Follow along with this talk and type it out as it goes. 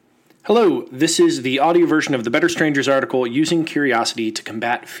Hello, this is the audio version of the Better Strangers article, Using Curiosity to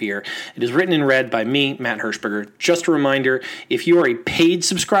Combat Fear. It is written and read by me, Matt Hirschberger. Just a reminder, if you are a paid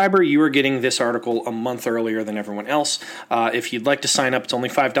subscriber, you are getting this article a month earlier than everyone else. If you'd like to sign up, it's only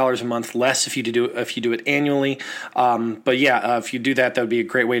 $5 a month, less if you do it annually. If you do that, that would be a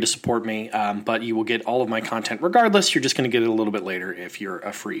great way to support me. But you will get all of my content regardless. You're just going to get it a little bit later if you're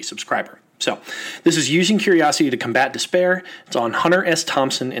a free subscriber. So, this is Using Curiosity to Combat Despair. It's on Hunter S.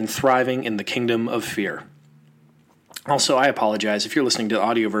 Thompson and Thriving in the Kingdom of Fear. Also, I apologize. If you're listening to the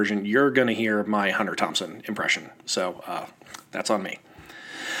audio version, you're going to hear my Hunter Thompson impression. So, that's on me.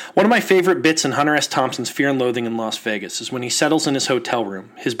 One of my favorite bits in Hunter S. Thompson's Fear and Loathing in Las Vegas is when he settles in his hotel room,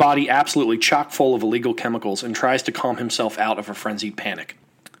 his body absolutely chock full of illegal chemicals, and tries to calm himself out of a frenzied panic.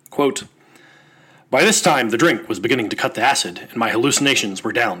 Quote, "By this time, the drink was beginning to cut the acid, and my hallucinations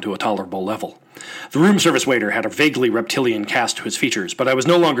were down to a tolerable level. The room service waiter had a vaguely reptilian cast to his features, but I was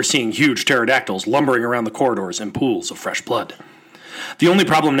no longer seeing huge pterodactyls lumbering around the corridors and pools of fresh blood. The only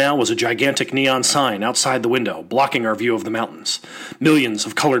problem now was a gigantic neon sign outside the window, blocking our view of the mountains. Millions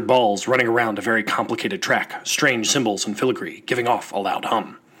of colored balls running around a very complicated track, strange symbols and filigree, giving off a loud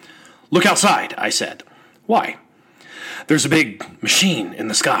hum. 'Look outside,' I said. 'Why?' 'There's a big machine in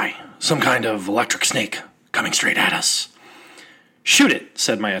the sky. Some kind of electric snake coming straight at us.' 'Shoot it,'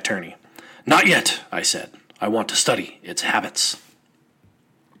 said my attorney. 'Not yet,' I said. 'I want to study its habits.'"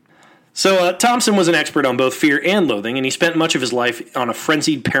 So, Thompson was an expert on both fear and loathing, and he spent much of his life on a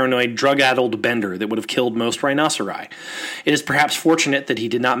frenzied, paranoid, drug-addled bender that would have killed most rhinoceri. It is perhaps fortunate that he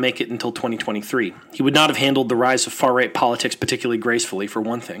did not make it until 2023. He would not have handled the rise of far-right politics particularly gracefully, for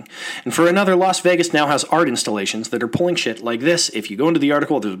one thing. And for another, Las Vegas now has art installations that are pulling shit like this. If you go into the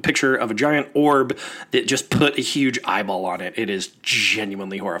article, there's a picture of a giant orb that just put a huge eyeball on it. It is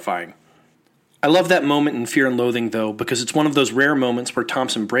genuinely horrifying. I love that moment in Fear and Loathing, though, because it's one of those rare moments where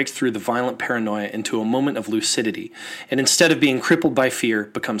Thompson breaks through the violent paranoia into a moment of lucidity, and instead of being crippled by fear,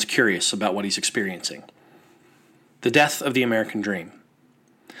 becomes curious about what he's experiencing. The death of the American dream.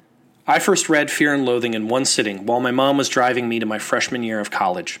 I first read Fear and Loathing in one sitting while my mom was driving me to my freshman year of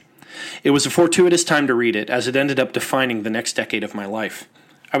college. It was a fortuitous time to read it, as it ended up defining the next decade of my life.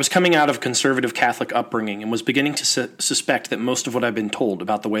 I was coming out of conservative Catholic upbringing and was beginning to suspect that most of what I'd been told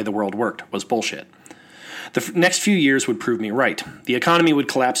about the way the world worked was bullshit. The next few years would prove me right. The economy would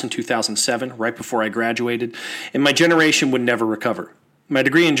collapse in 2007, right before I graduated, and my generation would never recover. My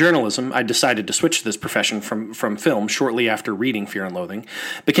degree in journalism, I decided to switch to this profession from film shortly after reading Fear and Loathing,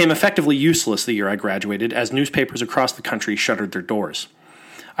 became effectively useless the year I graduated as newspapers across the country shuttered their doors.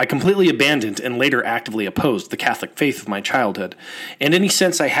 I completely abandoned and later actively opposed the Catholic faith of my childhood, and any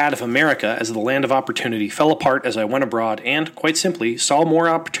sense I had of America as the land of opportunity fell apart as I went abroad and, quite simply, saw more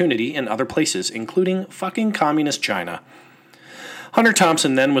opportunity in other places, including fucking communist China. Hunter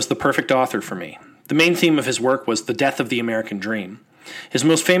Thompson then was the perfect author for me. The main theme of his work was the death of the American dream. His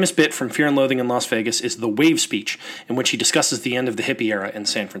most famous bit from Fear and Loathing in Las Vegas is the wave speech, in which he discusses the end of the hippie era in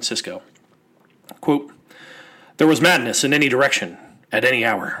San Francisco. Quote, "There was madness in any direction. At any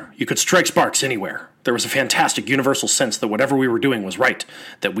hour. You could strike sparks anywhere. There was a fantastic universal sense that whatever we were doing was right,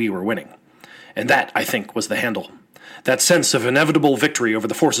 that we were winning. And that, I think, was the handle. That sense of inevitable victory over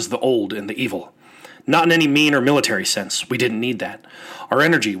the forces of the old and the evil. Not in any mean or military sense. We didn't need that. Our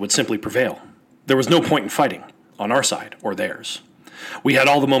energy would simply prevail. There was no point in fighting, on our side or theirs. We had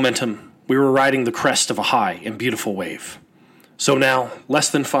all the momentum. We were riding the crest of a high and beautiful wave. So now, less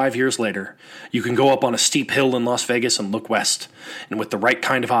than 5 years later, you can go up on a steep hill in Las Vegas and look west, and with the right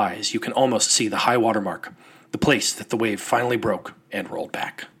kind of eyes, you can almost see the high water mark, the place that the wave finally broke and rolled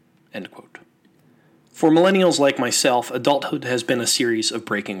back." End quote. For millennials like myself, adulthood has been a series of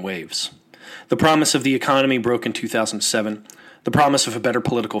breaking waves. The promise of the economy broke in 2007. The promise of a better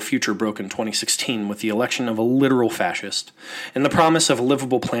political future broke in 2016 with the election of a literal fascist, and the promise of a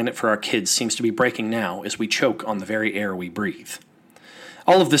livable planet for our kids seems to be breaking now as we choke on the very air we breathe.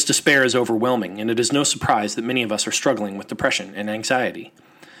 All of this despair is overwhelming, and it is no surprise that many of us are struggling with depression and anxiety.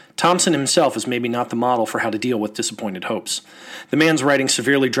 Thompson himself is maybe not the model for how to deal with disappointed hopes. The man's writing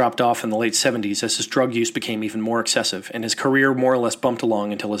severely dropped off in the late 70s as his drug use became even more excessive, and his career more or less bumped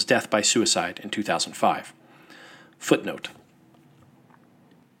along until his death by suicide in 2005. Footnote.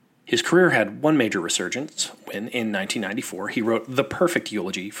 His career had one major resurgence when, in 1994, he wrote the perfect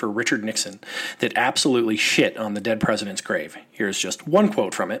eulogy for Richard Nixon that absolutely shit on the dead president's grave. Here's just one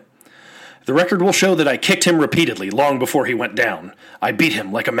quote from it. "The record will show that I kicked him repeatedly long before he went down. I beat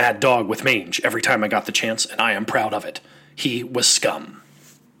him like a mad dog with mange every time I got the chance, and I am proud of it. He was scum."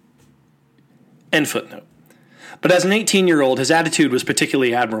 End footnote. But as an 18-year-old, his attitude was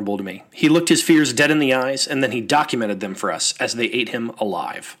particularly admirable to me. He looked his fears dead in the eyes, and then he documented them for us as they ate him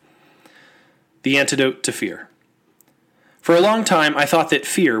alive. The antidote to fear. For a long time, I thought that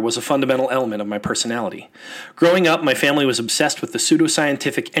fear was a fundamental element of my personality. Growing up, my family was obsessed with the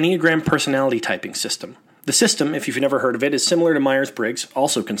pseudoscientific Enneagram personality typing system. The system, if you've never heard of it, is similar to Myers-Briggs,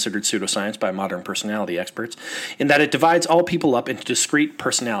 also considered pseudoscience by modern personality experts, in that it divides all people up into discrete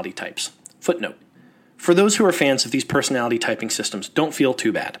personality types. Footnote. For those who are fans of these personality typing systems, don't feel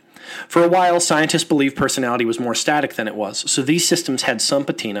too bad. For a while, scientists believed personality was more static than it was, so these systems had some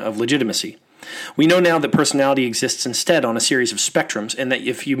patina of legitimacy. We know now that personality exists instead on a series of spectrums, and that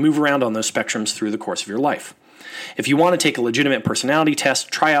if you move around on those spectrums through the course of your life. If you want to take a legitimate personality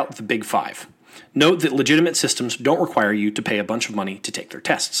test, try out the Big Five. Note that legitimate systems don't require you to pay a bunch of money to take their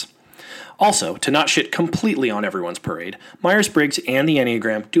tests. Also, to not shit completely on everyone's parade, Myers-Briggs and the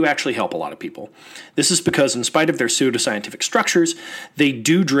Enneagram do actually help a lot of people. This is because, in spite of their pseudoscientific structures, they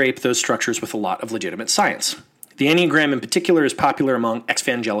do drape those structures with a lot of legitimate science. The Enneagram in particular is popular among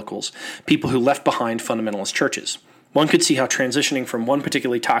evangelicals, people who left behind fundamentalist churches. One could see how transitioning from one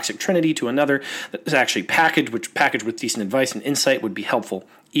particularly toxic trinity to another that is actually packaged with decent advice and insight would be helpful,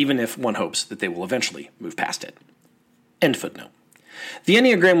 even if one hopes that they will eventually move past it. End footnote. The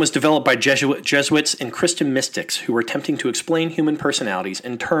Enneagram was developed by Jesuits and Christian mystics who were attempting to explain human personalities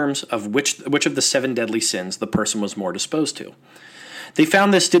in terms of which of the 7 deadly sins the person was more disposed to. They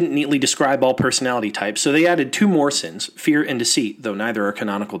found this didn't neatly describe all personality types, so they added 2 more sins, fear and deceit, though neither are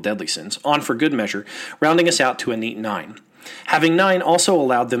canonical deadly sins, on for good measure, rounding us out to a neat 9. Having 9 also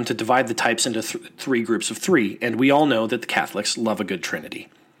allowed them to divide the types into 3 groups of 3, and we all know that the Catholics love a good trinity.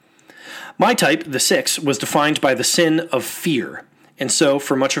 My type, the 6, was defined by the sin of fear, and so,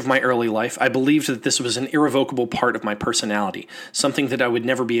 for much of my early life, I believed that this was an irrevocable part of my personality, something that I would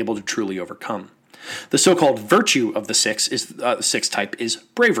never be able to truly overcome. The so-called virtue of the 6 type is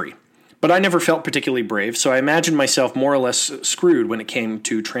bravery. But I never felt particularly brave, so I imagined myself more or less screwed when it came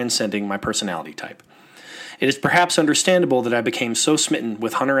to transcending my personality type. It is perhaps understandable that I became so smitten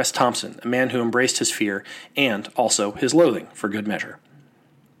with Hunter S. Thompson, a man who embraced his fear and also his loathing for good measure.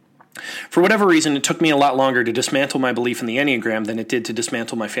 For whatever reason, it took me a lot longer to dismantle my belief in the Enneagram than it did to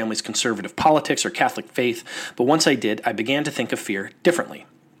dismantle my family's conservative politics or Catholic faith, but once I did, I began to think of fear differently.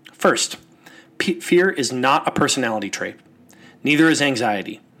 First, fear is not a personality trait. Neither is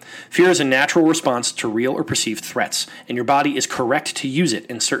anxiety. Fear is a natural response to real or perceived threats, and your body is correct to use it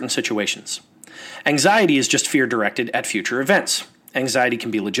in certain situations. Anxiety is just fear directed at future events. Anxiety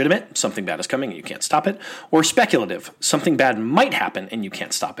can be legitimate, something bad is coming and you can't stop it, or speculative, something bad might happen and you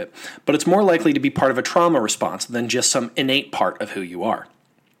can't stop it, but it's more likely to be part of a trauma response than just some innate part of who you are.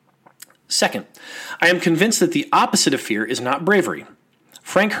 Second, I am convinced that the opposite of fear is not bravery.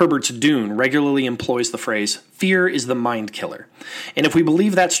 Frank Herbert's Dune regularly employs the phrase, fear is the mind killer. And if we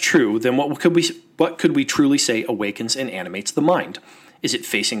believe that's true, then what could we truly say awakens and animates the mind? Is it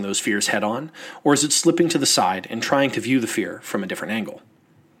facing those fears head on, or is it slipping to the side and trying to view the fear from a different angle?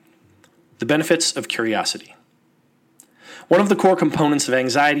 The benefits of curiosity. One of the core components of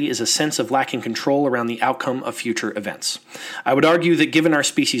anxiety is a sense of lacking control around the outcome of future events. I would argue that given our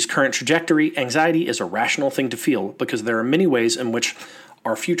species' current trajectory, anxiety is a rational thing to feel because there are many ways in which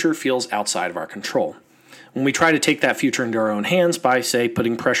our future feels outside of our control. When we try to take that future into our own hands by, say,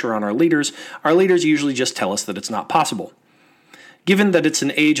 putting pressure on our leaders usually just tell us that it's not possible. Given that it's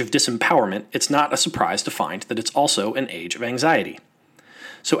an age of disempowerment, it's not a surprise to find that it's also an age of anxiety.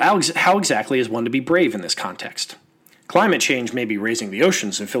 So how exactly is one to be brave in this context? Climate change may be raising the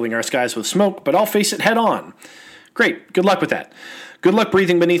oceans and filling our skies with smoke, but I'll face it head on. Great, good luck with that. Good luck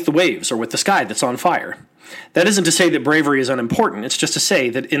breathing beneath the waves or with the sky that's on fire. That isn't to say that bravery is unimportant, it's just to say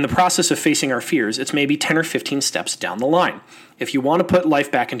that in the process of facing our fears, it's maybe 10 or 15 steps down the line. If you want to put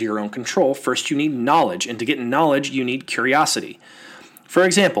life back into your own control, first you need knowledge, and to get knowledge, you need curiosity. For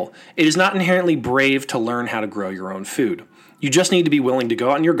example, it is not inherently brave to learn how to grow your own food. You just need to be willing to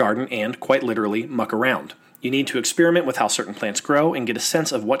go out in your garden and, quite literally, muck around. You need to experiment with how certain plants grow and get a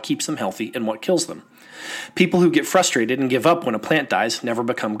sense of what keeps them healthy and what kills them. People who get frustrated and give up when a plant dies never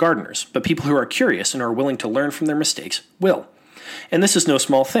become gardeners, but people who are curious and are willing to learn from their mistakes will. And this is no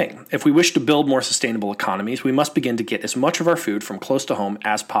small thing. If we wish to build more sustainable economies, we must begin to get as much of our food from close to home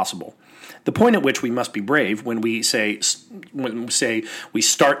as possible. The point at which we must be brave when we say we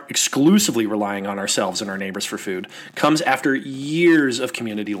start exclusively relying on ourselves and our neighbors for food comes after years of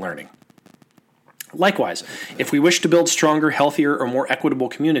community learning. Likewise, if we wish to build stronger, healthier, or more equitable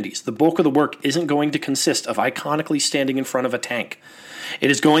communities, the bulk of the work isn't going to consist of iconically standing in front of a tank. It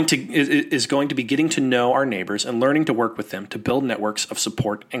is going to be getting to know our neighbors and learning to work with them to build networks of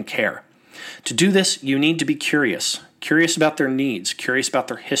support and care. To do this, you need to be curious about their needs, curious about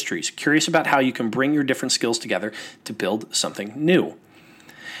their histories, curious about how you can bring your different skills together to build something new.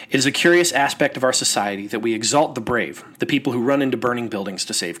 It is a curious aspect of our society that we exalt the brave, the people who run into burning buildings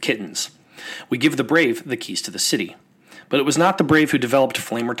to save kittens. We give the brave the keys to the city. But it was not the brave who developed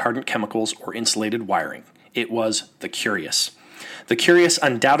flame-retardant chemicals or insulated wiring. It was the curious. The curious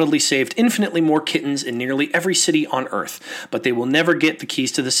undoubtedly saved infinitely more kittens in nearly every city on Earth, but they will never get the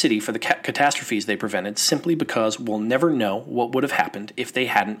keys to the city for the catastrophes they prevented simply because we'll never know what would have happened if they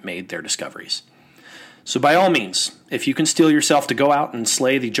hadn't made their discoveries. So by all means, if you can steel yourself to go out and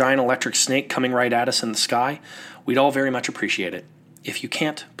slay the giant electric snake coming right at us in the sky, we'd all very much appreciate it. If you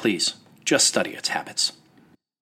can't, please, just study its habits.